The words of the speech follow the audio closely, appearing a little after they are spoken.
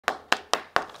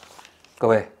各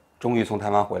位，终于从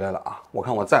台湾回来了啊！我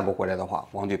看我再不回来的话，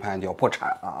王局拍案就要破产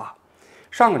了啊！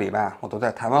上个礼拜我都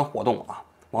在台湾活动啊，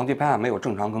王局拍案没有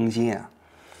正常更新啊，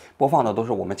播放的都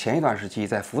是我们前一段时期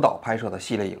在福岛拍摄的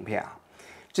系列影片啊。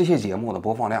这些节目的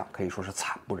播放量可以说是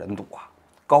惨不忍睹啊，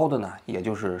高的呢也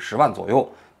就是10万左右，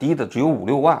低的只有5、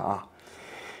6万啊。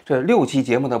这6期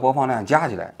节目的播放量加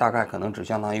起来，大概可能只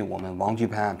相当于我们王局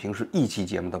拍案平时1期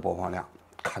节目的播放量，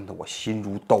看得我心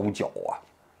如刀绞啊！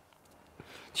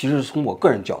其实从我个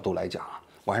人角度来讲啊，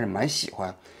我还是蛮喜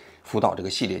欢福岛这个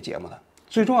系列节目的。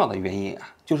最重要的原因啊，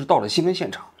就是到了新闻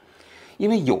现场，因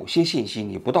为有些信息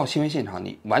你不到新闻现场，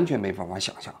你完全没办法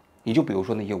想象。你就比如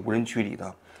说那些无人区里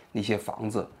的那些房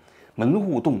子，门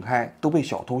户洞开都被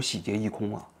小偷洗劫一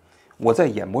空啊！我在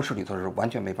演播室里头是完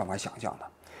全没办法想象的，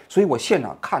所以我现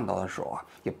场看到的时候啊，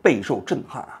也备受震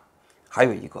撼啊。还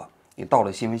有一个，你到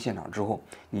了新闻现场之后，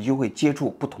你就会接触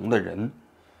不同的人。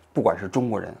不管是中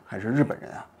国人还是日本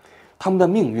人啊，他们的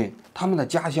命运、他们的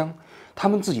家乡、他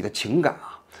们自己的情感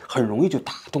啊，很容易就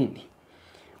打动你。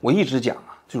我一直讲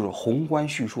啊，就是宏观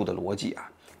叙述的逻辑啊，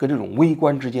跟这种微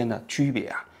观之间的区别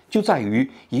啊，就在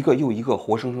于一个又一个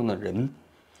活生生的人。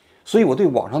所以我对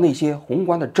网上那些宏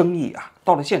观的争议啊，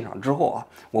到了现场之后啊，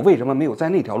我为什么没有在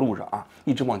那条路上啊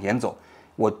一直往前走？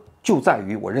我就在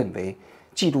于我认为，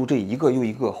记住这一个又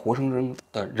一个活生生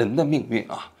的人的命运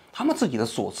啊，他们自己的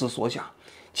所思所想。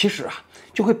其实啊，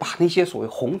就会把那些所谓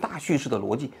宏大叙事的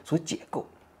逻辑所解构，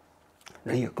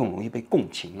人也更容易被共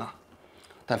情啊。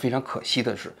但非常可惜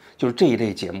的是，就是这一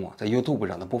类节目在 YouTube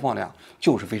上的播放量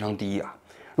就是非常低啊。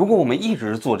如果我们一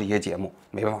直做这些节目，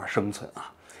没办法生存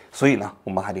啊。所以呢，我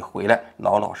们还得回来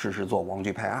老老实实做王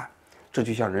局拍案。这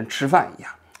就像人吃饭一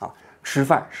样啊，吃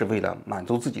饭是为了满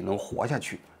足自己能活下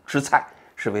去，吃菜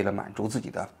是为了满足自己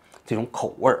的这种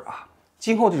口味啊。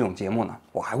今后这种节目呢，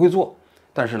我还会做。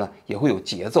但是呢，也会有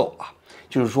节奏啊，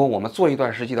就是说我们做一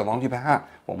段时期的王局拍案，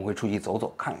我们会出去走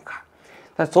走看一看，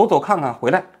再走走看看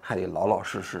回来，还得老老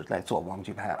实实来做王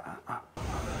局拍案啊。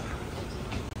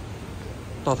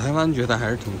到台湾觉得还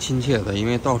是挺亲切的，因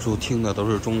为到处听的都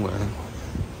是中文，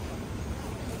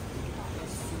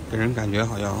给人感觉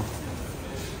好像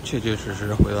确确实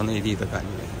实回到内地的感觉，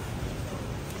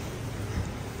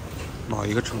某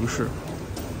一个城市。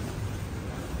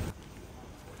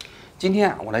今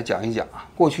天啊，我来讲一讲啊，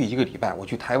过去1个礼拜我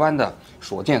去台湾的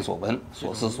所见所闻、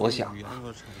所思所想啊。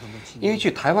因为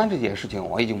去台湾这件事情，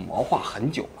我已经谋划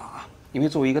很久了啊。因为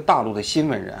作为一个大陆的新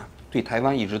闻人啊，对台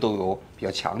湾一直都有比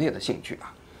较强烈的兴趣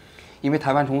啊。因为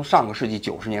台湾从上个世纪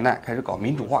90年代开始搞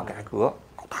民主化改革、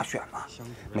搞大选嘛，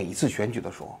每一次选举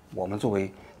的时候，我们作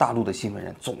为大陆的新闻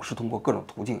人，总是通过各种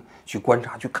途径去观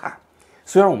察、去看。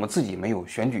虽然我们自己没有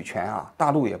选举权啊，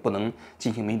大陆也不能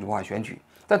进行民主化选举，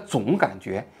但总感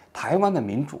觉台湾的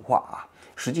民主化啊，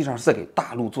实际上是在给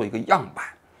大陆做一个样板，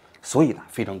所以呢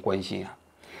非常关心啊。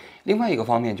另外一个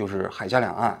方面就是海峡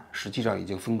两岸实际上已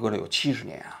经分割了有70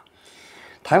年啊，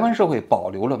台湾社会保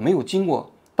留了没有经过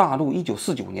大陆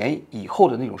1949年以后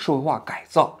的那种社会化改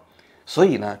造，所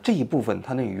以呢这一部分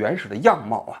它那原始的样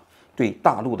貌啊，对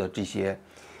大陆的这些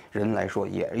人来说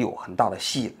也有很大的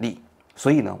吸引力。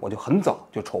所以呢我就很早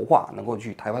就筹划能够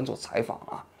去台湾做采访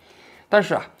啊。但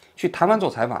是啊，去台湾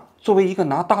做采访，作为一个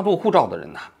拿大陆护照的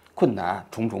人呢，困难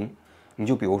重重。你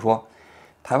就比如说，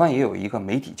台湾也有一个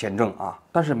媒体签证啊，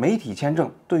但是媒体签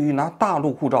证对于拿大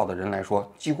陆护照的人来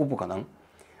说几乎不可能。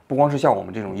不光是像我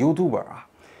们这种 YouTuber 啊，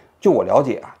就我了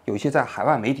解啊，有些在海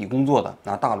外媒体工作的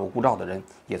拿大陆护照的人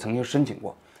也曾经申请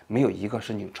过，没有一个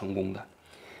申请成功的。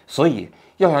所以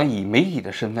要想以媒体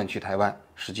的身份去台湾，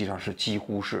实际上是几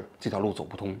乎是这条路走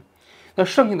不通。那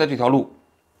剩下的这条路，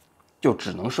就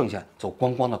只能剩下走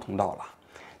观光的通道了。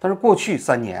但是过去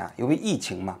3年啊，因为疫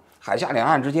情嘛，海峡两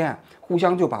岸之间互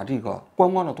相就把这个观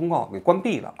光的通道给关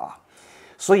闭了啊，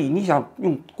所以你想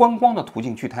用观光的途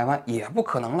径去台湾也不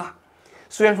可能了。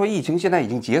虽然说疫情现在已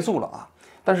经结束了啊，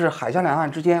但是海峡两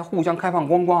岸之间互相开放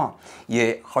观光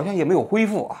也好像也没有恢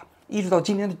复啊。一直到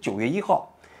今年的9月1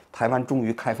号，台湾终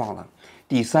于开放了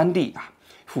第3地啊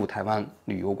赴台湾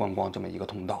旅游观光这么一个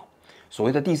通道。所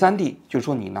谓的第3地，就是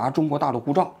说你拿中国大陆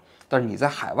护照，但是你在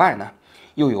海外呢，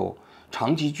又有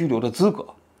长期居留的资格，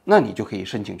那你就可以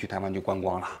申请去台湾去观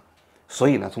光了。所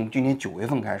以呢，从今年9月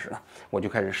份开始呢，我就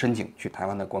开始申请去台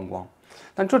湾的观光。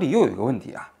但这里又有一个问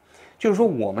题啊，就是说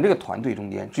我们这个团队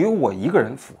中间只有我一个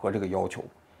人符合这个要求，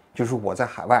就是我在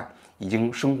海外已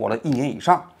经生活了1年以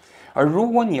上。而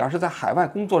如果你要是在海外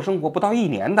工作生活不到1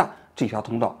年的，这条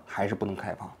通道还是不能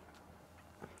开放。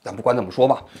但不管怎么说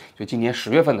吧，就今年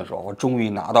10月份的时候，我终于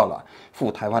拿到了赴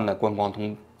台湾的观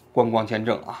光签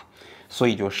证啊，所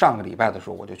以就上个礼拜的时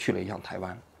候，我就去了一趟台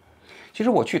湾。其实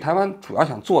我去台湾主要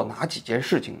想做哪几件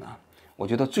事情呢？我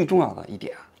觉得最重要的一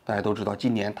点啊，大家都知道，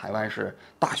今年台湾是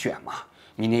大选嘛，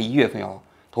明年1月份要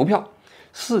投票。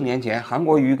4年前韩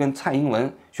国瑜跟蔡英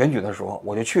文选举的时候，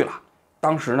我就去了。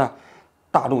当时呢，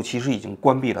大陆其实已经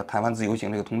关闭了台湾自由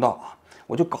行这个通道啊，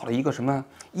我就搞了一个什么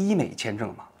医美签证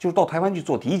嘛，就是到台湾去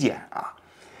做体检啊，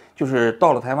就是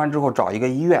到了台湾之后找一个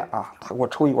医院啊，他给我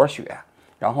抽一管血，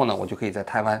然后呢，我就可以在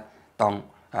台湾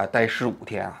待15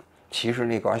天啊。其实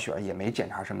那管血也没检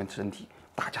查什么身体，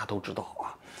大家都知道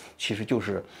啊，其实就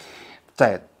是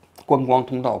在观光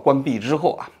通道关闭之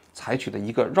后啊，采取的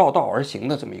一个绕道而行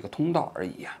的这么一个通道而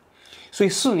已啊。所以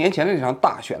4年前的这场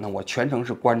大选呢，我全程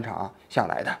是观察下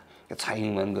来的。蔡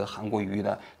英文跟韩国瑜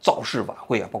的造势晚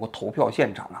会啊，包括投票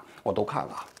现场啊，我都看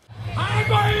了。韩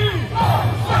国瑜，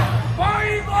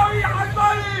韩国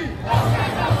瑜，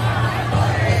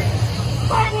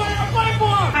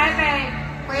台北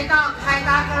回到凯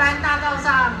达格兰大道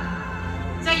上，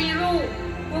这一路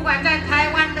不管在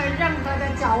台湾的任何的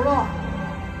角落，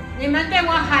你们对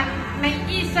我喊每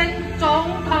一声总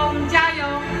统加油，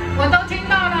我都听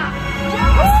到了。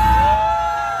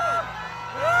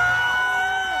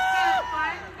这短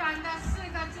短的4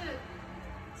个字，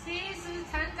其实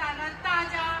承载了大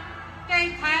家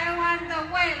对台湾的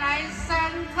未来深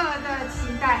刻的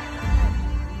期待。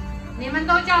你们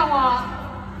都叫我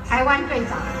台湾队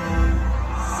长。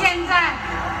现在，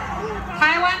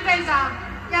台湾队长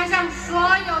要向所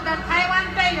有的台湾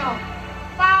队友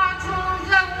发出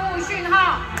任务讯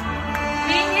号。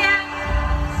明天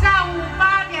上午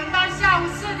8点到下午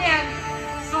4点，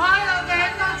所有的人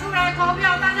都出来投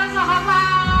票，大家说好不好？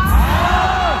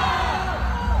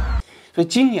所以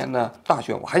今年的大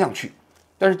选我还想去，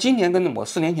但是今年跟我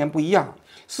4年前不一样。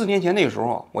4年前那个时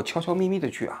候我悄悄咪咪的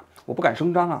去啊，我不敢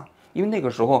声张啊，因为那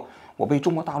个时候我被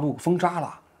中国大陆封杀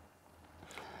了。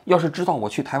要是知道我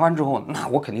去台湾之后，那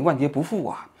我肯定万劫不复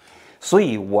啊。所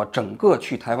以我整个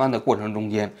去台湾的过程中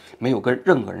间，没有跟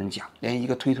任何人讲，连一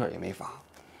个推特也没发。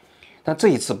但这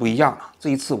一次不一样了，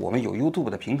这一次我们有 YouTube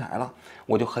的平台了，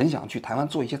我就很想去台湾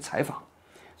做一些采访。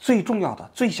最重要的、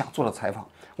最想做的采访，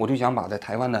我就想把在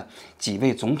台湾的几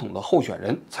位总统的候选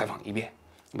人采访一遍，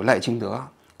有赖清德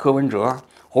啊、柯文哲啊、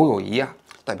侯友宜啊，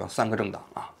代表3个政党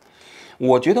啊。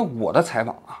我觉得我的采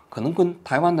访啊，可能跟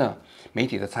台湾的媒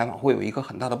体的采访会有一个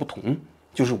很大的不同，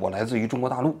就是我来自于中国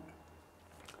大陆，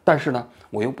但是呢，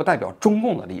我又不代表中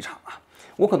共的立场啊，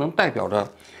我可能代表着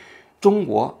中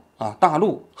国大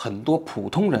陆很多普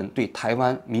通人对台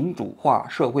湾民主化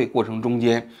社会过程中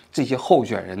间这些候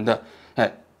选人的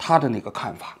他的那个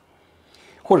看法，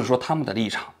或者说他们的立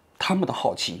场、他们的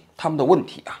好奇、他们的问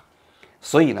题啊，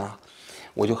所以呢，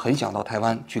我就很想到台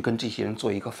湾去跟这些人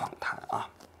做一个访谈啊。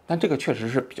但这个确实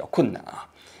是比较困难啊！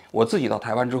我自己到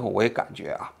台湾之后，我也感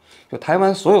觉啊，就台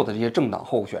湾所有的这些政党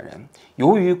候选人，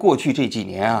由于过去这几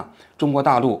年啊，中国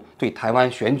大陆对台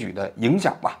湾选举的影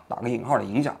响吧，打个引号的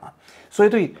影响啊，所以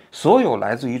对所有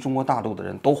来自于中国大陆的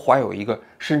人都怀有一个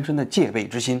深深的戒备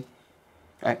之心。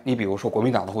你比如说国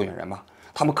民党的候选人吧，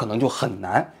他们可能就很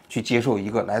难去接受一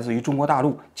个来自于中国大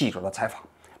陆记者的采访，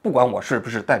不管我是不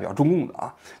是代表中共的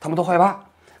啊，他们都害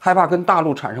怕跟大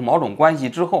陆产生某种关系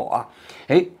之后啊，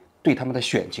对他们的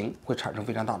选情会产生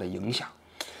非常大的影响。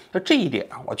那这一点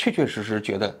啊，我确确实实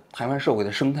觉得台湾社会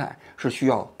的生态是需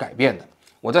要改变的。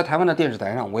我在台湾的电视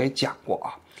台上我也讲过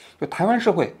啊，就台湾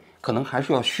社会可能还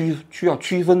是需要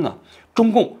区分呢，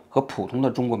中共和普通的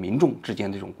中国民众之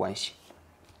间的这种关系。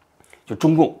就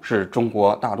中共是中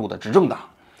国大陆的执政党，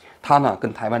它呢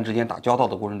跟台湾之间打交道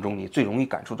的过程中，你最容易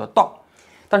感受得到。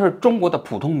但是中国的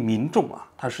普通民众啊，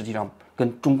它实际上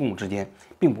跟中共之间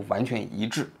并不完全一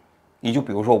致。你就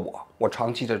比如说我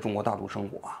长期在中国大陆生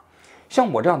活啊，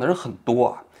像我这样的人很多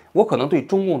啊，我可能对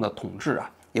中共的统治啊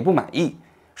也不满意，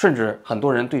甚至很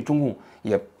多人对中共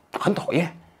也很讨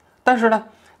厌。但是呢，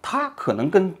他可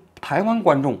能跟台湾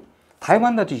观众、台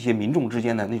湾的这些民众之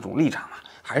间的那种立场啊，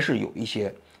还是有一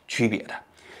些区别的。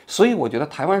所以我觉得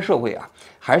台湾社会啊，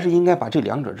还是应该把这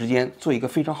两者之间做一个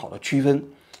非常好的区分。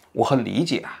我很理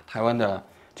解啊，台湾的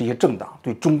这些政党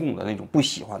对中共的那种不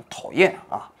喜欢、讨厌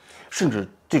啊，甚至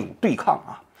这种对抗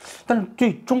啊，但是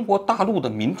对中国大陆的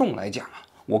民众来讲啊，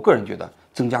我个人觉得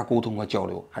增加沟通和交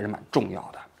流还是蛮重要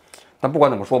的。但不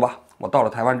管怎么说吧，我到了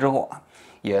台湾之后啊，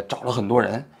也找了很多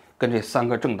人，跟这3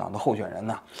个政党的候选人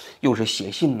呢，又是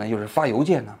写信呢，又是发邮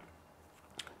件呢。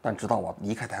但直到我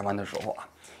离开台湾的时候啊，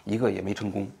一个也没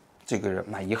成功，这个是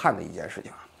蛮遗憾的一件事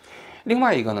情啊。另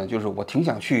外一个呢，就是我挺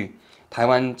想去台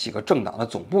湾几个政党的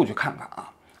总部去看看啊。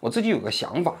我自己有个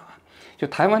想法啊，就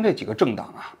台湾这几个政党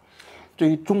啊，对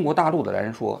于中国大陆的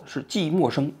人说是既陌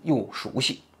生又熟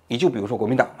悉。你就比如说国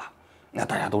民党吧，那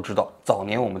大家都知道，早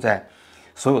年我们在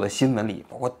所有的新闻里，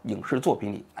包括影视作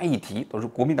品里，那一提都是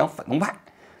国民党反动派，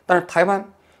但是台湾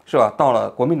是吧？到了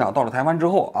国民党到了台湾之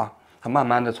后啊，它慢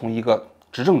慢的从一个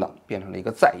执政党变成了一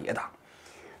个在野党。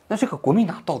那这个国民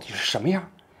党到底是什么样？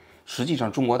实际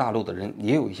上中国大陆的人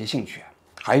也有一些兴趣。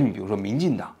还有你比如说民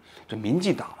进党，这民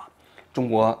进党嘛，中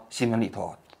国新闻里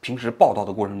头平时报道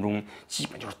的过程中，基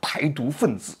本就是台独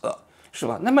分子，是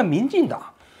吧？那么民进党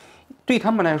对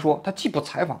他们来说，他既不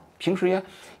采访，平时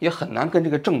也很难跟这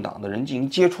个政党的人进行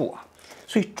接触啊。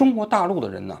所以中国大陆的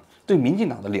人呢，对民进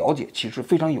党的了解其实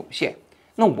非常有限。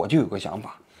那我就有个想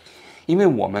法，因为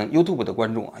我们 YouTube 的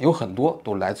观众啊，有很多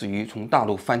都来自于从大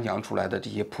陆翻墙出来的这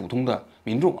些普通的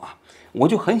民众啊，我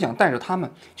就很想带着他们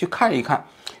去看一看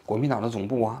国民党的总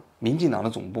部啊、民进党的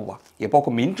总部啊，也包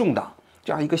括民众党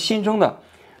这样一个新生的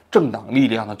政党力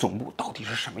量的总部到底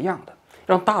是什么样的，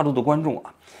让大陆的观众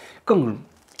啊更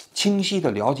清晰地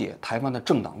了解台湾的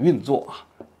政党运作啊。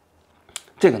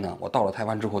这个呢，我到了台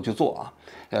湾之后就做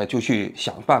啊，就去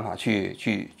想办法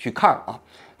去看啊。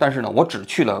但是呢，我只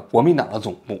去了国民党的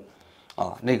总部，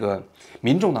啊，那个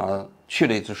民众党去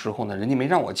了的时候呢，人家没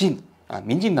让我进啊。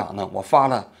民进党呢，我发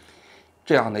了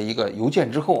这样的一个邮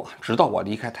件之后啊，直到我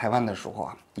离开台湾的时候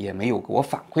啊，也没有给我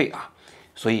反馈啊，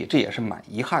所以这也是蛮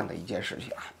遗憾的一件事情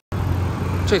啊。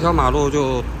这条马路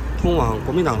就通往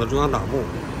国民党的中央党部，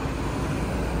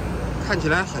看起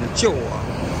来很旧啊。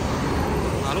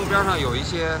马路边上有一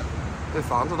些这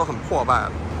房子都很破败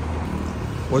了。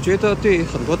我觉得对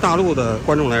很多大陆的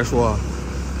观众来说，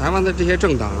台湾的这些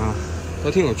政党啊，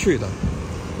都挺有趣的，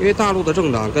因为大陆的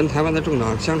政党跟台湾的政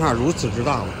党相差如此之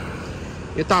大了。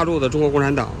因为大陆的中国共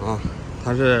产党啊，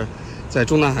它是在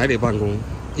中南海里办公，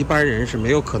一般人是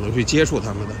没有可能去接触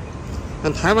他们的。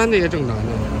但台湾这些政党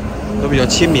呢，都比较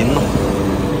亲民嘛。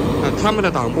那他们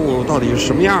的党部到底是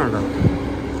什么样的，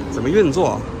怎么运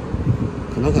作，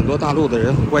可能很多大陆的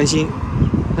人很关心，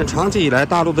但长期以来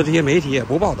大陆的这些媒体也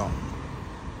不报道。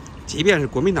即便是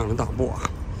国民党的党部啊，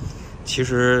其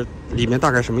实里面大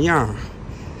概什么样，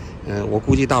我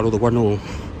估计大陆的观众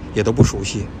也都不熟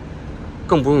悉，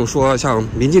更不用说像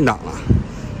民进党了。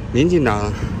民进党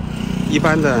一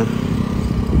般的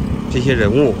这些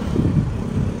人物，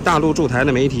大陆驻台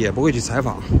的媒体也不会去采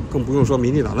访，更不用说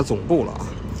民进党的总部了啊。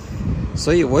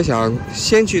所以我想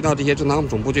先去到这些政党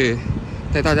总部去，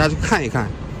带大家去看一看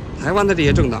台湾的这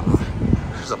些政党啊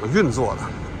是怎么运作的。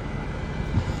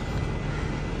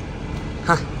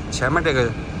看前面这个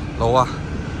楼啊，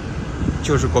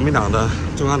就是国民党的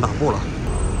中央党部了。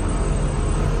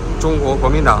中国国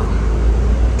民党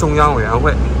中央委员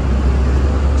会，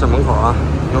这门口啊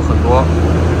有很多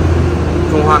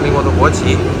中华民国的国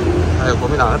旗，还有国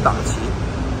民党的党旗。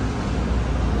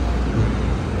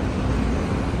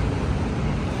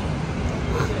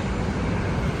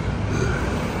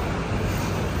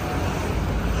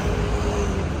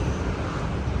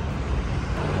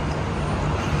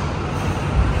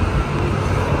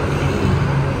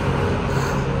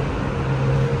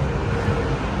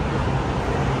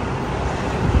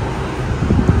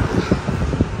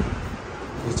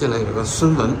进来有个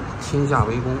孙文天下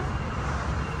为公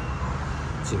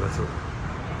几个字，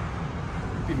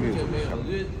并没有，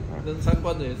因为能参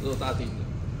观的也只有大厅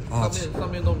的，上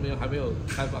面都没有，还没有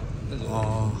开放那个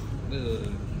那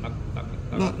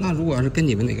个那如果要是跟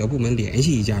你们哪个部门联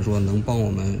系一下，说能帮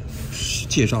我们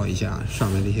介绍一下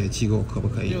上面这些机构，可不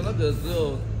可以？有那个只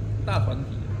有大团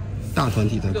体，大团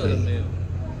体才可以，个人没有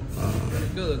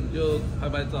个人就拍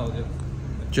拍照这样。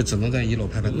就只能在1楼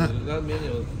拍拍。那边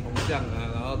有铜像啊，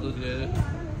然后这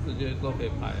些都可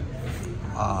以拍。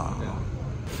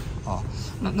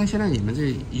那现在你们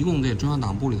这一共这中央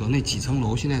党部里头那几层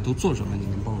楼现在都做什么？你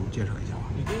能帮我介绍一下吗？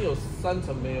已经有3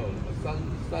层没有了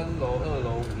，3楼、2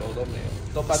楼、5楼都没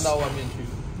有，都搬到外面去。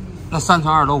那3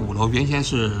层、2楼、5楼原先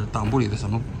是党部里的什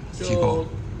么机构？就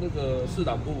那个市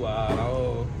党部啊，然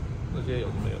后那些有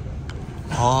的没有的。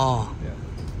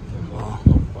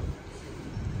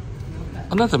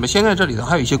那怎么现在这里头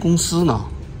还有一些公司呢？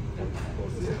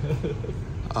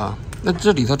那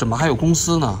这里头怎么还有公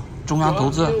司呢？中央投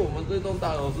资。因为我们这栋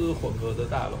大楼是混合的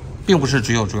大楼，并不是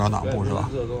只有中央党部是吧？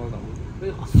只有中央党部，那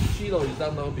7楼以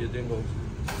上都别间公司。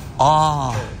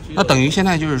那等于现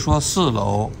在就是说4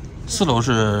楼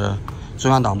是中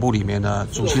央党部里面的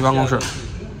主席办公室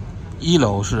，1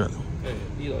楼是，对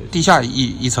，1楼地下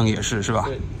一层也是吧？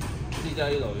对，地下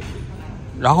1楼也是。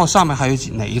然后上面还有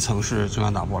哪一层是中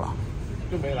央党部了？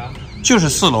就没了，就是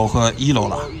4楼和1楼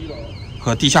了，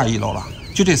和地下1楼了，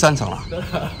就这3层了。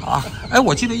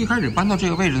我记得一开始搬到这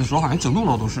个位置的时候，好像整栋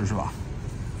楼都是吧？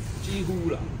几乎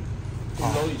了，5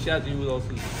楼以下几乎都是，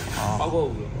包括5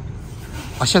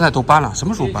楼。现在都搬了，什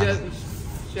么时候搬的？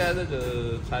现在那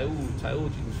个财务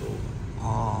紧缩。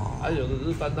有的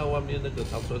是搬到外面那个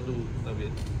长春路那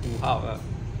边5号啊。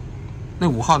那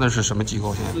5号那是什么机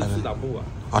构？现在是市党部啊。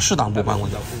啊，市党部办公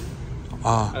室。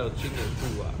啊。还有青年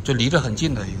部啊。就离着很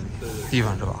近的一个地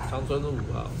方是吧？长春路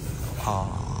5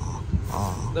号。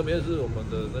啊。那边是我们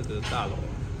的那个大楼，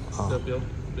这不用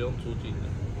出境的。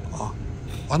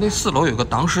那4楼有个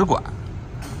党史馆。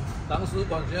党史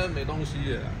馆现在没东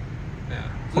西了，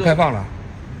不开放了。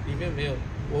里面没有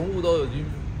文物，都已经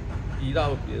移到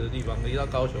别的地方，移到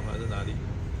高雄还是哪里？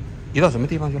移到什么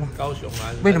地方去了？高雄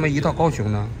还是？为什么移到高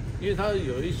雄呢？因为它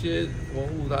有一些文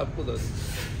物，它不能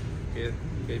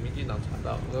给民进党查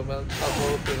到，要不然到时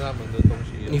候跟他们的东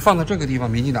西。你放在这个地方，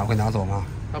民进党会拿走吗？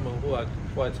他们会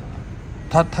来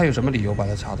查。他有什么理由把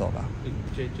它查走了？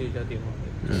接一下电话，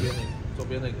左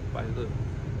边那个白色。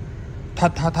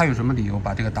他有什么理由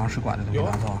把这个党史馆的东西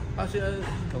拿走？他现在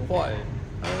很坏，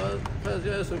他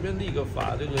现在随便立个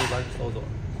法就可以把你收走，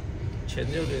钱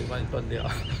就可以把你断掉。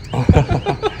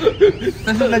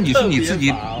但是那你是你自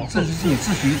己，这是你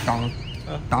自己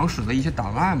党史的一些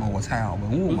档案嘛？我猜啊，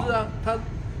文物嘛。不是啊，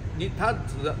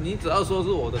你只要说是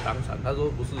我的党产，他说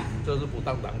不是，你这是不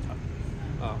当党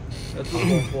产啊，那是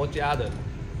我国家的。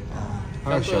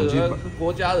相对的，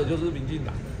国家的就是民进党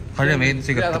的。他认为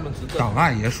这个档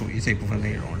案也属于这部分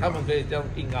内容，他们可以这样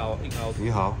硬凹。你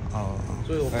好，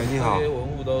所以我们这些文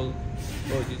物都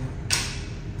已经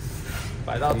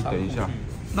摆到仓库去。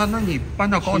那你搬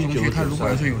到高雄去，他如果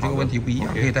要是有这个问题不一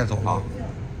样，可以带走吗？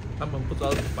他们不知道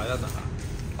摆在哪。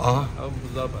他们不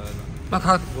知道摆在哪。那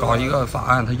他搞一个法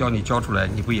案，他要你交出来，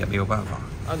你不也没有办法？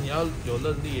你要有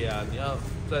认列啊，你要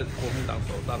在国民党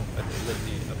手上才有认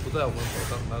列，不在我们手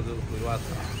上，那就没办法。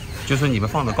就是你们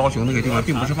放在高雄那个地方，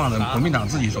并不是放在国民党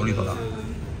自己手里头的。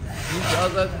你只要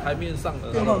在台面上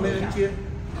的，电话没人接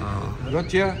你要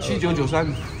接7993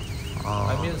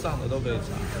台面上的都可以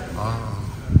查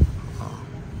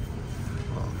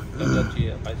要不要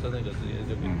接？白色那个直接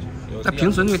就可以接。那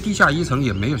平时那个地下1层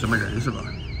也没有什么人是吧？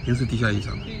平时地下1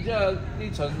层。地下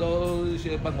1层都一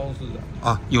些办公室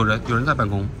的。有人在办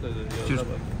公。对，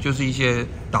就是一些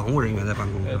党务人员在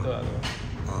办公。对。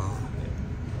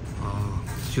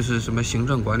就是什么行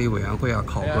政管理委员会啊，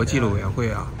考核纪律委员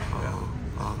会啊。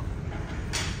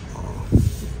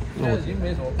现在已经没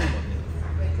什么部门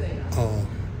了。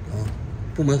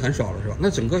部门很少了是吧？那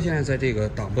整个现在在这个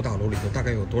党部大楼里头，大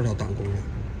概有多少党工啊？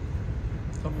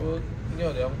差不多应该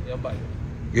有200人。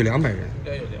有200人。应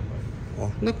该有200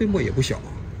人。那规模也不小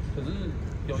啊。可是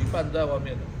有一半在外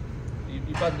面的，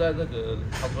一半在那个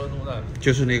长春路那里。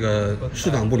就是那个市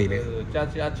党部里面。加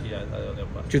起来才有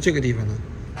200。就这个地方呢？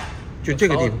就这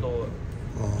个地方。多了。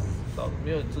少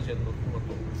没有之前那么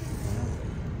多。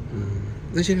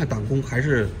那现在党工还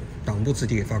是党部自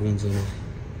己给发工资吗？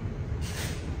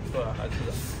对啊，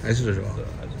还是是吧？对，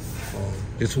还是。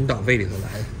就从党费里头来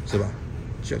是吧？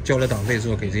交了党费之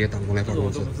后给这些党工来发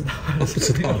工资。我不知道。不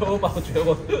知道。我保全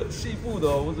我细部的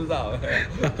我不知道，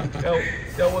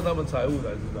要问他们财务才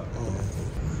知道。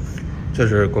这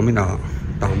是国民党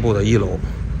党部的1楼，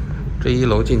这1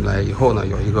楼进来以后呢，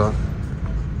有一个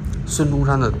孙中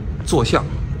山的坐像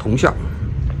铜像，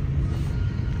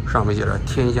上面写着"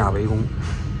天下为公"。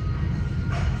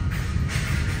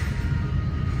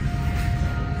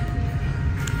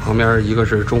旁边一个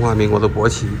是中华民国的国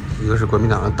旗，一个是国民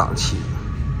党的党旗。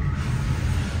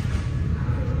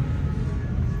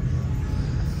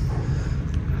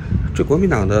这国民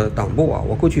党的党部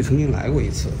我过去曾经来过一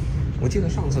次，我记得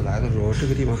上次来的时候，这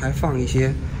个地方还放一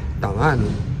些档案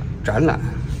展览，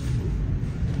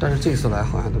但是这次来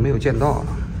好像都没有见到了。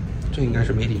这应该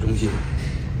是媒体中心。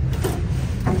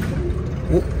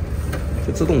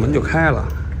这自动门就开了，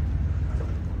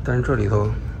但是这里头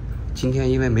今天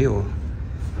因为没有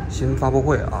新闻发布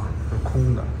会是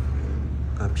空的。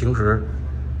平时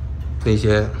那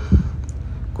些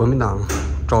国民党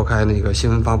召开那个新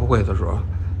闻发布会的时候，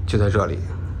就在这里。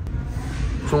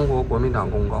中国国民党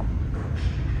公告：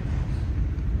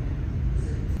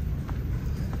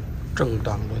政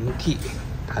党轮替，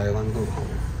台湾更好。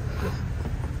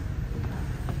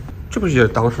这不是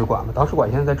党史馆吗？党史馆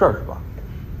现在在这儿是吧？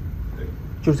对，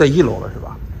就是在1楼了是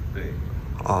吧？对。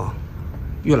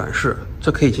阅览室，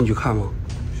这可以进去看吗？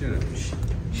现在不行。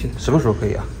什么时候可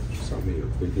以啊？上面有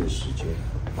规定时间。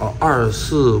2、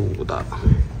4、5的。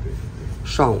对。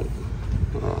上午。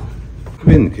这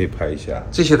边你可以拍一下。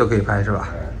这些都可以拍是吧？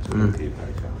这边可以拍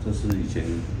一下。这是以前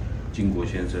经国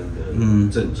先生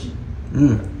的政绩。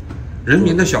人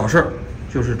民的小事儿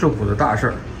就是政府的大事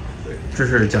儿。对。这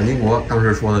是蒋经国当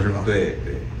时说的是吧？对。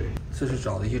这是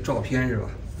找的一些照片是吧？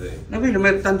对。那为什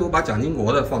么单独把蒋经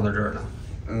国的放在这儿呢？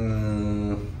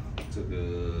这个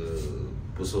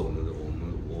不是我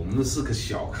们我们是个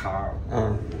小咖，我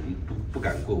们不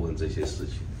敢过问这些事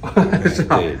情。是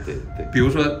吧？对。比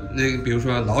如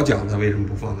说老蒋他为什么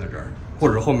不放在这儿，或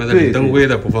者后面的李登辉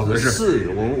的不放在这儿？是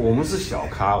我们是小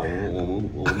咖，我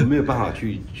们没有办法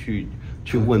去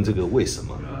问这个为什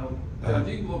么。蒋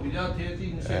经国比较贴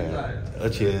近现在，而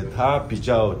且他比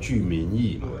较具民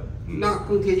意嘛。那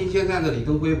更贴近现在的李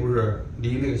登辉不是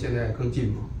离那个现在更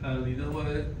近吗？李登辉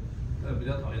比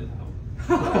较讨厌他。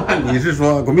你是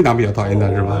说国民党比较讨厌他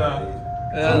是吧？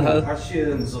他卸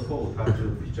任之后，他就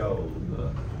比较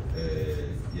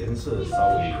颜色稍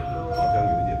微好像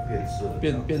有一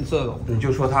点变色了。你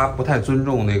就说他不太尊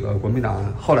重那个国民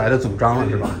党后来的主张了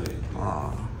是吧？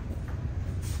啊，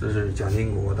这是蒋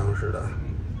经国当时的。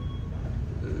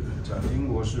蒋经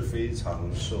国是非常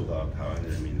受到台湾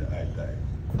人民的爱戴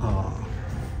啊，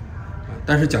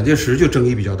但是蒋介石就争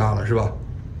议比较大了是吧？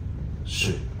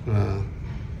是，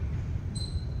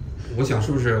我想是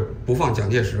不是不放蒋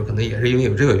介石，可能也是因为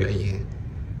有这个原因，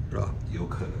是吧？有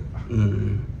可能吧。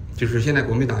就是现在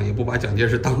国民党也不把蒋介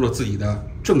石当做自己的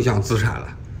正向资产了，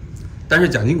但是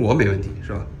蒋经国没问题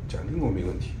是吧？蒋经国没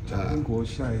问题，蒋经国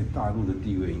在大陆的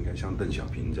地位应该像邓小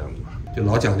平这样子吧？就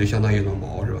老蒋就相当于老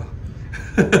毛是吧？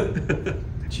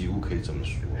几乎可以这么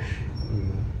说。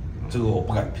这个我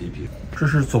不敢批评。这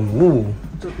是总务，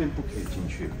这边不可以进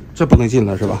去，这不能进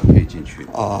了是吧？可以进去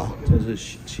啊。这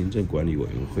是行政管理委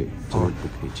员会，这个不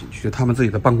可以进去。就他们自己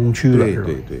的办公区了，是吧？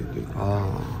对。啊，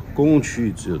公共区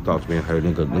域只有到这边，还有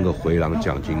那个回廊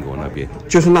蒋经国那边，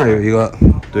就是那儿有一个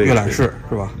阅览室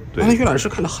是吧？对。那阅览室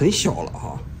看着很小了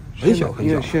哈，很小。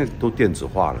因为现在都电子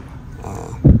化了嘛。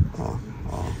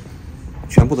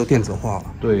全部都电子化了。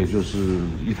对，就是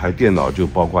一台电脑就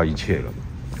包括一切了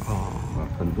嘛。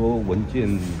很多文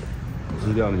件、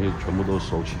资料那些全部都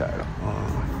收起来了。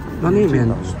那边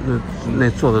那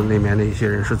做的那边的一些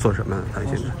人是做什么？他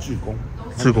现在职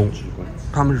工，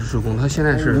他们是职工，他现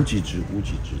在是无给职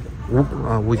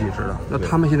的，无给职的。那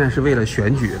他们现在是为了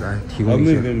选举来提供一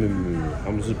些？没有，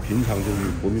他们是平常就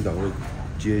是国民党会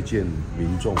接见民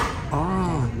众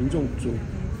民众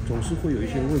总是会有一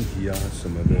些问题啊什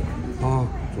么的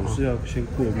总是要先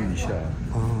过滤一下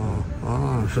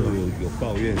是的，有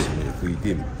抱怨什么也不一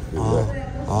定，对不对？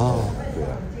对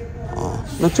啊。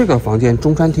那这个房间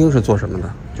中餐厅是做什么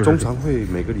的？就是中常会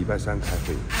每个礼拜三开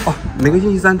会。每个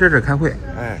星期三在这开会。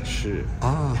是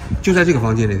就在这个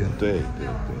房间里头。对。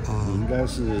你应该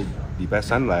是礼拜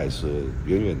三来是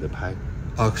远远的拍。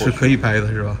是可以拍的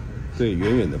是吧？对，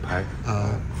远远的拍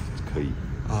可以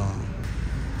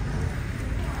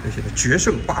这些决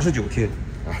胜89天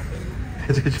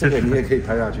这个你也可以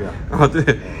拍下去啊。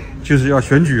对，就是要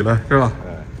选举了是吧？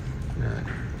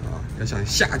要想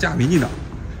下架民进党。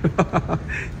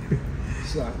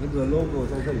是啊，那个 logo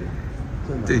在这里，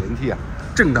政党轮替啊。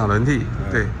政党轮替，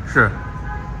对，是，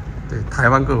对，台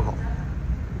湾更好。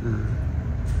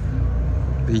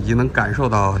已经能感受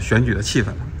到选举的气氛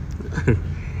了。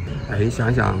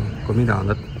想想国民党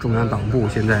的中央党部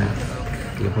现在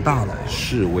也不大了，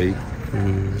示威。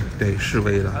对，示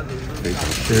威了。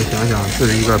其实想想，这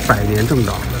是一个100年政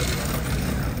党，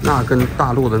那跟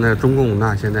大陆的那中共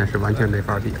那现在是完全没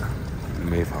法比了。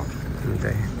没法比。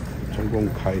对。中共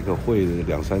开一个会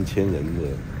2-3千人的，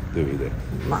对不对？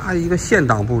那一个县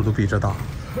党部都比这大。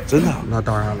真的？那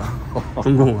当然了，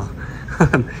中共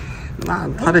那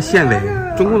他的县委，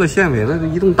中共的县委那是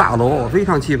一栋大楼，非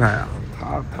常气派啊。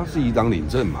他是一党领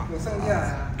政嘛。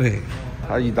对。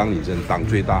他一党领政，党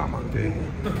最大嘛。对。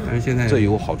但是现在这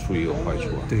有好处也有坏处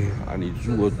啊。对。你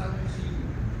如果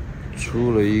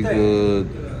出了一个，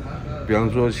比方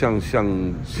说像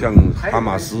哈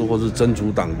马斯或是真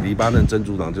主党、黎巴嫩真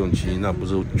主党这种情形，那不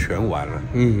是全完了？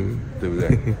对不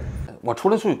对？我除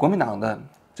了去国民党的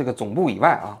这个总部以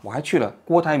外我还去了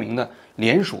郭台铭的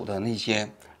联署的那些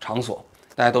场所。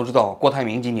大家都知道，郭台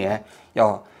铭今年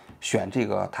要选这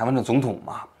个台湾的总统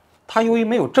嘛，他由于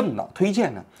没有政党推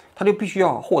荐呢，他就必须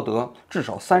要获得至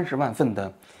少30万份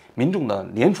的民众的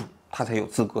联署，他才有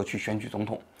资格去选举总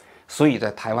统。所以在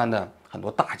台湾的很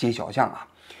多大街小巷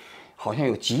好像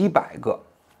有几百个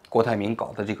郭台铭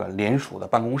搞的这个联署的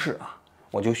办公室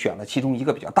我就选了其中一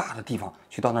个比较大的地方，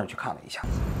到那儿去看了一下。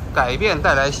改变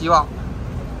带来希望，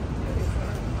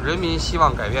人民希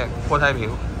望改变，郭台铭。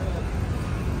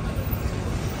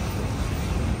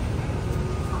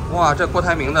哇，这郭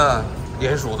台铭的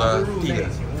联署的地点。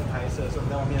请勿拍摄，所以我们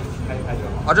在外面拍一拍就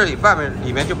好。这里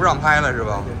里面就不让拍了是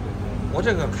吧？我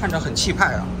这个看着很气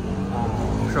派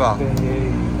是吧？对。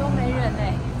都没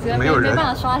人没有人，没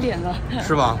办法刷脸了，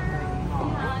是吧？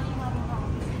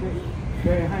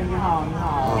对，嗨，你好。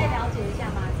可以了解一下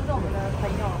吗？这是我们的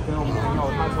朋友。跟我们朋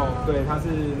友，他是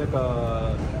那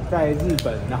个在日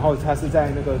本，然后他是在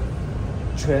那个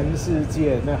全世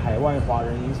界那海外华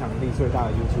人影响力最大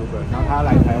的 YouTuber， 然后他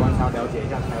来台湾，想了解一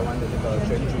下台湾的这个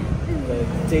选举的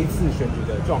这一次选举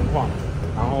的状况，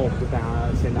然后我们就带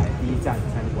他先来第一站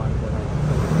参观国台。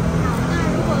好，那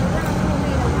如果这样后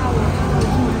面的话，我请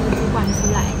我们的主管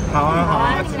出来。好啊，好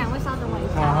啊，你们两位稍等我一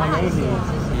下。好，没问题。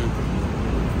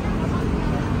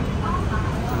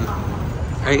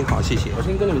哎，好，谢谢。我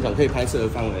先跟你们讲可以拍摄的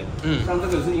范围。像这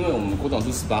个是因为我们郭董是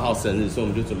18号生日，所以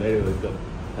我们就准备了一个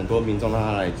很多民众让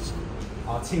他来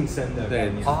庆生的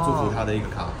对祝福他的一个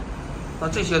卡。那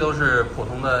这些都是普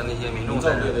通的那些民众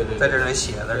在这人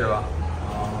写的是吧？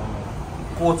哦，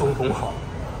郭总统好。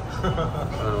是不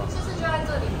是就在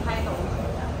这里拍抖音？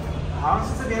好像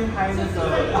是这边拍那个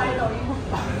拍抖音。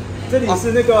这里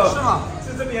是那个是吗？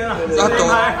是这边啊。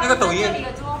那个抖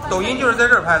音就是在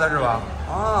这儿拍的是吧？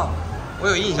啊，我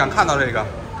有印象看到这个。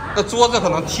那桌子可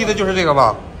能踢的就是这个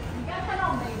吧？你刚看到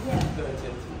我们的影片？对，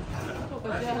我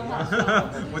觉得很好笑。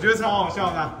我觉得超好笑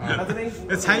的。他这边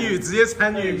直接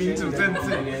参与民主政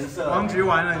治。王局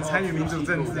完了，你参与民主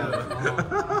政治了。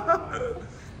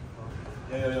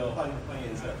有，换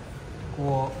颜色。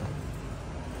郭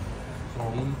总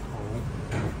统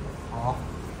好。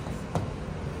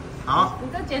好，你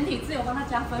这简体字有帮他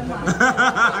加分吗？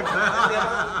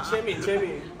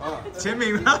签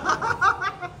名。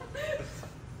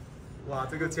哇，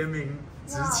这个签名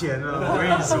值钱了，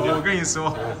我跟你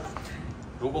说。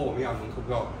如果我们要能投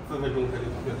票，分分钟他就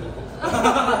投票总统。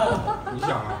你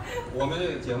想啊，我们这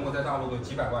个节目在大陆都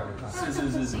几百万人看。是。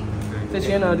这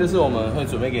些呢，就是我们会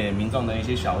准备给民众的一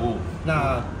些小物。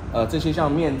那这些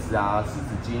像面纸啊、湿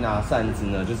纸巾啊、扇子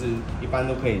呢，就是一般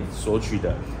都可以索取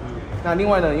的。那另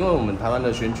外呢，因为我们台湾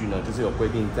的选举呢，就是有规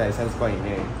定在30块以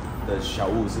内的小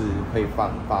物是可以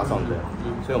发送的，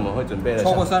所以我们会准备了。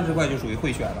超过30块就属于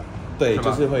贿选了。对，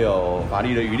就是会有法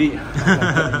律的余力。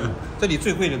这里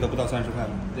最贵的都不到30块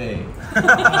吗？对，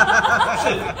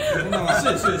真的吗？是。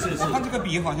我看这个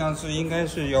笔好像是应该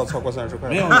是要超过30块。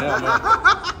没有，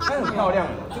它很漂亮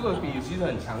的，这个笔其实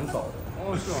很抢手的。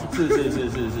哦，是吗？是。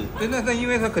对，那因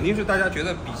为它肯定是大家觉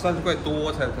得比30块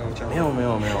多才有抢手。没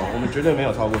有，我们绝对没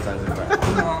有超过30块。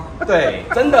真的吗？对，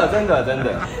真的。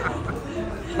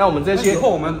那我们这些以后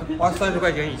我们花30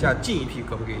块钱以下进一批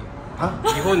可不可以？啊！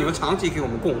以后你们长期给我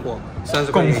们供货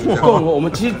30块钱以下。供货，我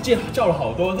们其实叫了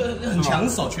好多，这很抢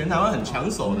手，全台湾很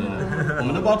抢手的，我们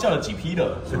都不知道叫了几批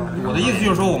的，是吧？我的意思就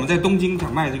是说，我们在东京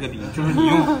想卖这个笔，就是你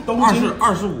用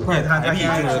25块台币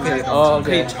就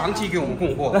可以长期给我们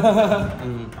供货。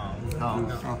好，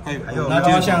还有，然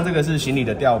后像这个是行李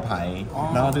的吊牌，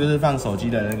然后这个是放手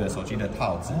机的手机的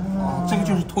套子，这个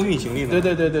就是托运行李的。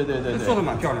对，做的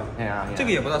蛮漂亮的。这个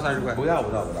也不到30块。不到。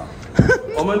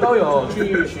我们都有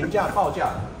去询价报价，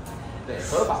对，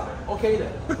合法的 ，OK 的。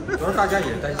主要大家也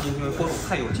担心，因为郭总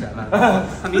太有钱了，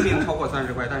他明明超过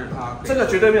30块，但是他这个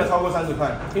绝对没有超过30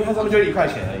块，因为它上面就1块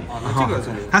钱而已。那这个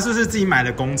他是不是自己买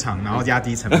的工厂，然后压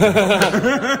低成本？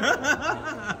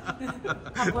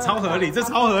超合理，这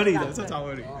超合理。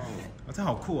这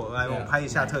好酷哦！来，我拍一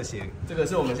下特写。这个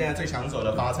是我们现在最抢手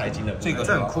的发财金的，这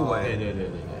很酷哎。对。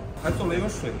还做了一个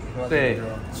水，对，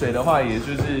水的话也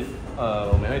就是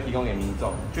我们会提供给民众。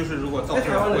就是如果在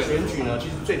台湾的选举呢，其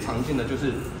实最常见的就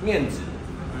是面纸、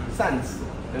扇子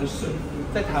跟水，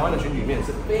在台湾的选举里面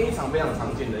是非常常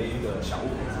见的一个小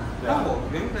物。但我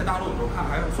原在大陆的时候看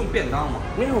还有送便当嘛？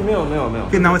没有，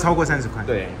便当会超过30块。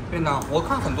对，便当我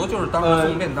看很多就是当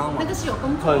送便当嘛。那个是有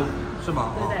工作是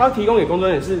吗？他提供给工作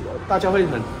人员是大家会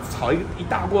很炒一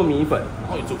大锅米粉，然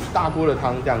后煮一大锅的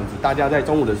汤这样子，大家在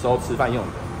中午的时候吃饭用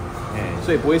的。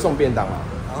所以不会送便当啊。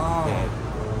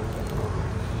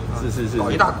是。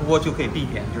搞一大锅就可以避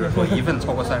免，就是说一份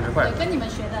超过30块。跟你们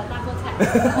学的大锅菜。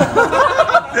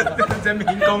真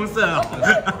凭公社哦。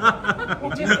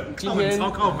今天超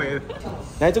靠北的。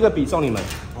来，这个笔送你们。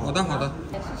好的。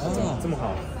这么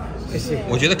好，谢谢。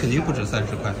我觉得肯定不止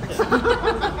30块。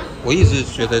我一直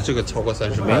觉得这个超过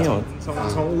30块。没有，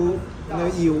从那个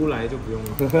义乌来就不用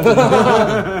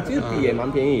了。其实笔也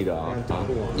蛮便宜的啊。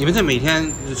你们这每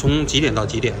天从几点到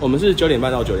几点？我们是9点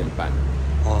半到9点半。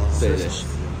哦，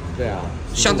对啊。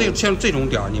像这种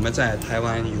点，你们在台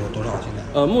湾有多少现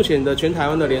在？目前的全台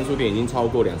湾的连锁店已经超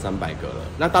过200-300个了。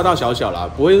那大大小小啦，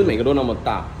不会每个都那么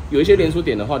大。有一些连锁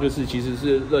店的话，就是其实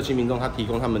是热心民众他提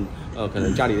供他们可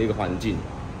能家里的一个环境，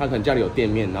他可能家里有店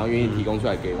面，然后愿意提供出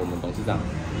来给我们董事长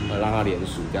让他联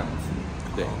署这样子。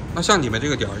对，那像你们这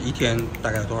个点一天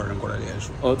大概有多少人过来联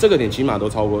署？这个点起码都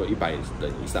超过100人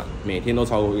以上，每天都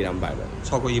超过100-200人，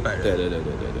超过100人。对。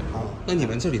好，那你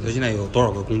们这里头现在有多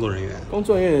少个工作人员？工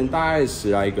作人员大概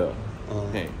10来个。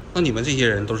对，那你们这些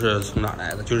人都是从哪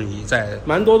来的？就是你在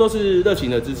蛮多都是热情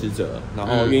的支持者，然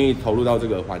后愿意投入到这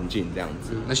个环境这样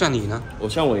子。那像你呢？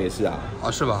像我也是啊。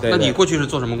是吧？对那你过去是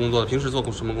做什么工作的？平时做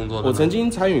什么工作的？我曾经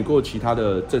参与过其他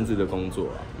的政治的工作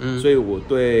所以我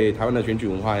对台湾的选举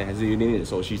文化还是有点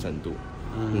熟悉程度。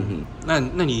那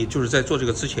你就是在做这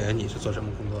个之前，你是做什么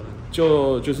工作的？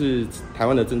就是台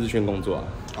湾的政治圈工作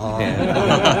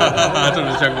政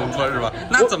治圈工作是吧？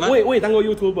那怎么我也当过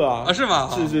YouTuber 啊？是吗？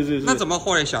是。那怎么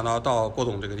后来想到郭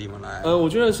董这个地方来？我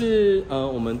觉得是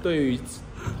我们对于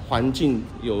环境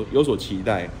有所期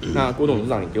待。那郭董事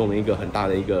长也给我们一个很大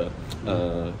的一个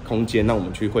空间，让我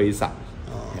们去挥洒。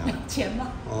钱吗？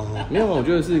没有，我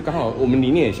觉得是刚好我们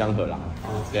理念也相合啦。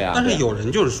对啊。但是有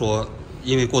人就是说，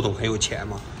因为郭董很有钱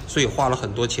嘛，所以花了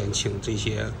很多钱请这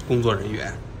些工作人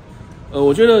员。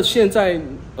我觉得现在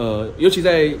尤其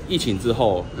在疫情之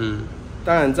后，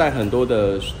当然在很多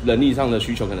的人力上的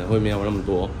需求可能会没有那么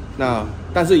多，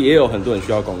但是也有很多人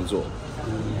需要工作。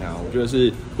我觉得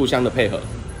是互相的配合。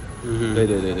对。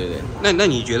那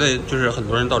你觉得就是很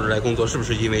多人到这来工作，是不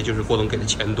是因为就是郭董给的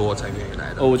钱多才愿意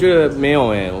来的？我觉得没有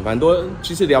我蛮多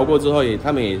其实聊过之后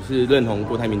他们也是认同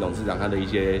郭台铭董事长他的一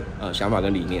些想法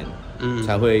跟理念，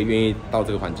才会愿意到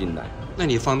这个环境来。那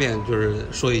你方便就是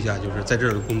说一下，就是在这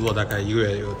儿工作大概一个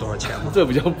月有多少钱吗？这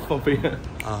比较不方便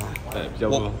比较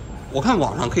不。我看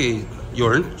网上可以有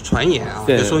人传言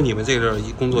就说你们这个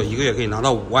工作一个月可以拿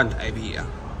到5万台币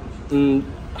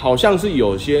好像是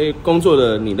有些工作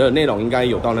的你的内容应该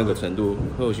有到那个程度，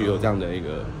或许有这样的一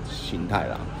个形态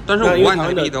啦。但是5万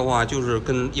台币的话，就是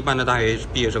跟一般的大学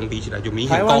毕业生比起来，就明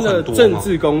显高很多。台湾的政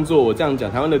治工作，我这样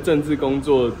讲，台湾的政治工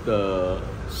作的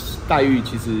待遇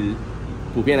其实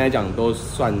普遍来讲都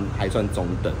还算中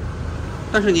等。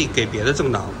但是你给别的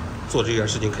政党做这件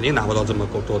事情，肯定拿不到这么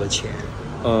多的钱。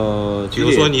比如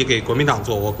说你给国民党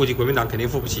做，我估计国民党肯定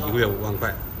付不起一个月5万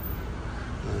块。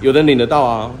有的领得到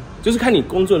啊。就是看你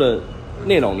工作的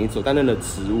内容，你所担任的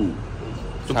职务，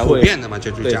才会普遍的嘛，就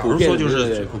假如说就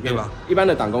是对吧？一般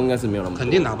的党工应该是没有那么多，肯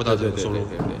定拿不到这个收入。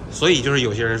对。所以就是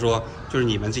有些人说，就是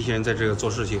你们这些人在这个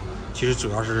做事情，其实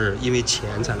主要是因为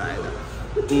钱才来的。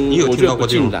你有听到过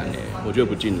这种？我觉得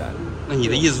不尽然。那你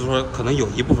的意思是说，可能有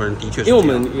一部分人的确是因为我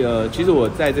们其实我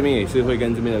在这边也是会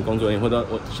跟这边的工作人员，或者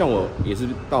我也是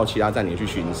到其他站点去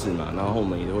巡视嘛，然后我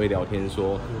们也会聊天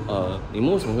说，你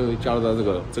们为什么会加入到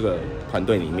这个团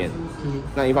队里面？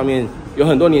那一方面有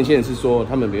很多年轻人是说，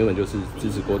他们原本就是支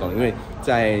持郭董，因为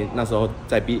在那时候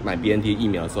在买 BNT 疫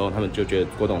苗的时候，他们就觉得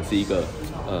郭董是一个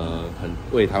很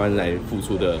为台湾来付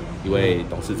出的一位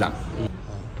董事长。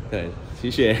对。谢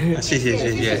谢你，谢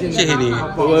谢你，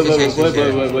不会，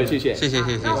谢谢。我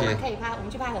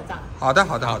们去拍合照。好的，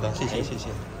谢谢。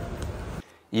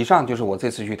以上就是我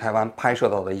这次去台湾拍摄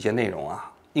到的一些内容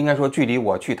应该说距离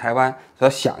我去台湾所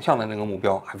想象的那个目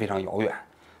标还非常遥远。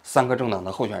3个政党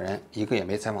的候选人一个也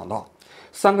没采访到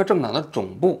，3个政党的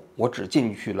总部我只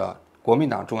进去了国民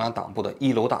党中央党部的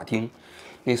1楼大厅，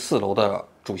那4楼的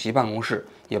主席办公室，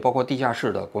也包括地下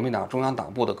室的国民党中央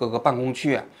党部的各个办公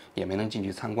区也没能进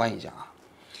去参观一下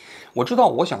我知道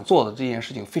我想做的这件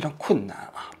事情非常困难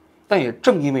但也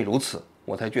正因为如此，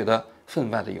我才觉得分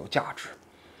外的有价值。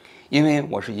因为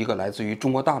我是一个来自于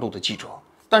中国大陆的记者，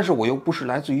但是我又不是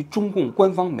来自于中共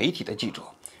官方媒体的记者，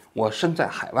我身在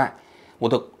海外，我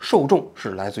的受众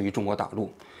是来自于中国大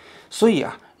陆，所以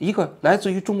一个来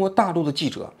自于中国大陆的记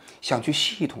者想去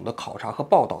系统的考察和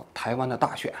报道台湾的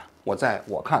大选，在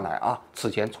我看来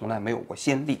此前从来没有过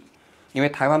先例。因为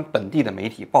台湾本地的媒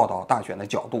体报道大选的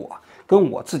角度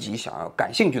跟我自己想要感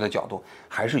兴趣的角度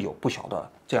还是有不小的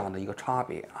这样的一个差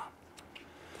别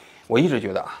我一直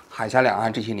觉得海峡两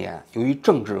岸这些年由于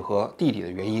政治和地理的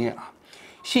原因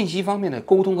信息方面的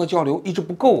沟通和交流一直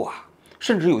不够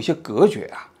甚至有些隔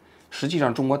绝实际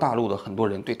上中国大陆的很多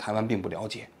人对台湾并不了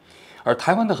解，而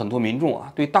台湾的很多民众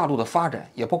对大陆的发展，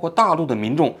也包括大陆的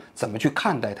民众怎么去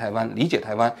看待台湾、理解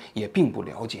台湾也并不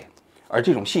了解。而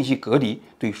这种信息隔离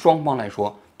对双方来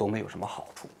说都没有什么好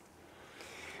处。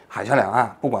海峡两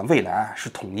岸不管未来是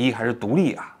统一还是独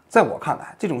立在我看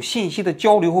来，这种信息的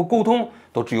交流和沟通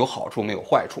都只有好处没有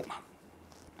坏处嘛。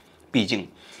毕竟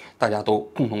大家都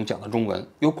共同讲的中文，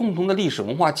有共同的历史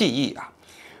文化记忆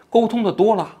沟通的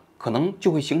多了，可能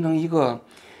就会形成一个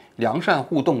良善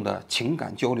互动的情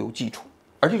感交流基础。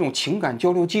而这种情感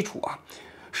交流基础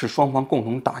是双方共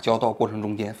同打交道过程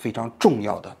中间非常重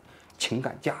要的情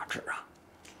感价值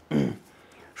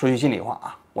说句心里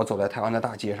话我走在台湾的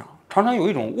大街上，常常有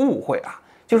一种误会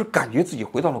就是感觉自己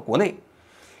回到了国内。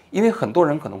因为很多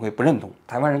人可能会不认同，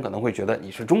台湾人可能会觉得你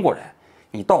是中国人，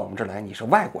你到我们这儿来你是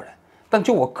外国人。但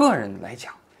就我个人来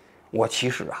讲，我其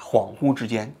实恍惚之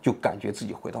间就感觉自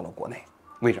己回到了国内。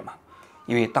为什么？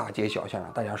因为大街小巷啊，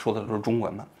大家说的都是中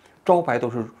文嘛，招牌都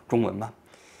是中文嘛，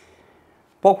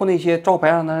包括那些招牌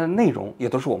上的内容也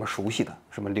都是我们熟悉的，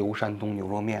什么刘山东牛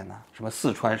肉面呐、什么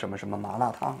四川什么什么麻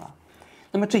辣烫啊。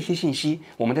那么这些信息，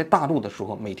我们在大陆的时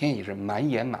候，每天也是满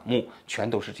眼满目，全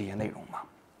都是这些内容嘛。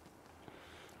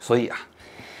所以啊，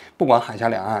不管海峡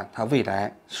两岸它未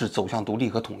来是走向独立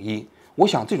和统一，我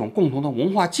想这种共同的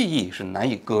文化记忆是难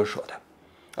以割舍的，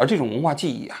而这种文化记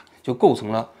忆啊，就构成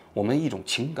了我们一种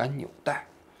情感纽带。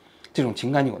这种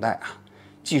情感纽带啊，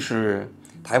既是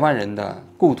台湾人的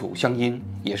故土乡音，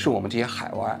也是我们这些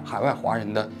海外华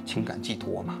人的情感寄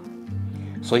托嘛。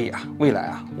所以啊，未来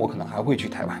啊，我可能还会去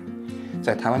台湾。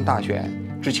在台湾大选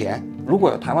之前，如果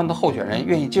有台湾的候选人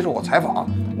愿意接受我采访，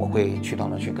我会去到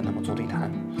那去跟他们做对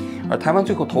谈。而台湾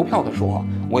最后投票的时候啊，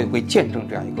我也会见证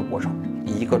这样一个过程，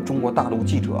以一个中国大陆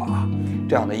记者啊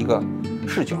这样的一个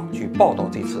视角去报道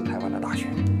这次台湾的大选。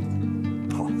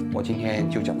好，我今天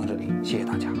就讲到这里，谢谢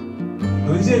大家。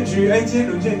沦陷区，哎，今天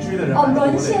沦陷区的人哦，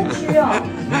沦陷区哦，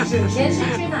沦陷区，连线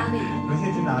区哪里？沦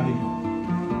陷区哪里？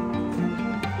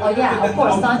哦呀，of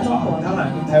course，当然中国。当然，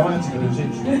台湾有几个沦陷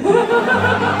区？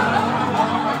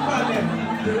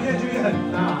沦陷区很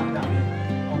大，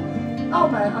澳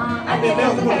门啊，脸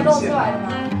是可以露出来的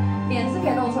吗？脸是可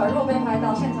以露出来，如果被拍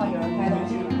到，现场有人拍东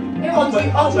西。因为王局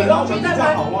在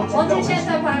拍，王局现在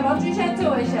在拍，王局现在最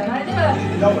危险，来这个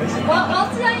比较危险。王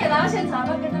志安也来到现场，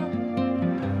要跟他。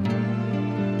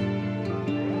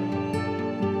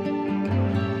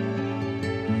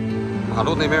马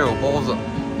路那边有包子，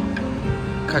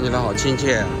看起来好亲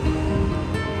切啊！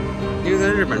因为在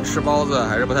日本吃包子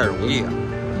还是不太容易啊。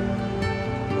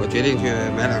我决定去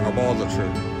买2个包子吃。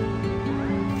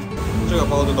这个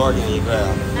包子多少钱一个呀？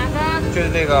哪个？就是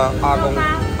这个阿公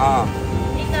啊。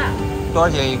一个。多少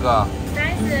钱一个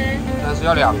？30。30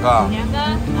要2个。2个。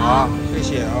好，谢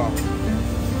谢啊。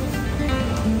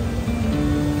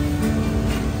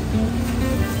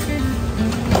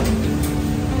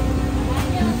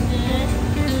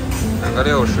2个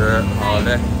60，好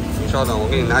嘞，你稍等，我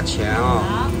给你拿钱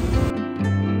啊。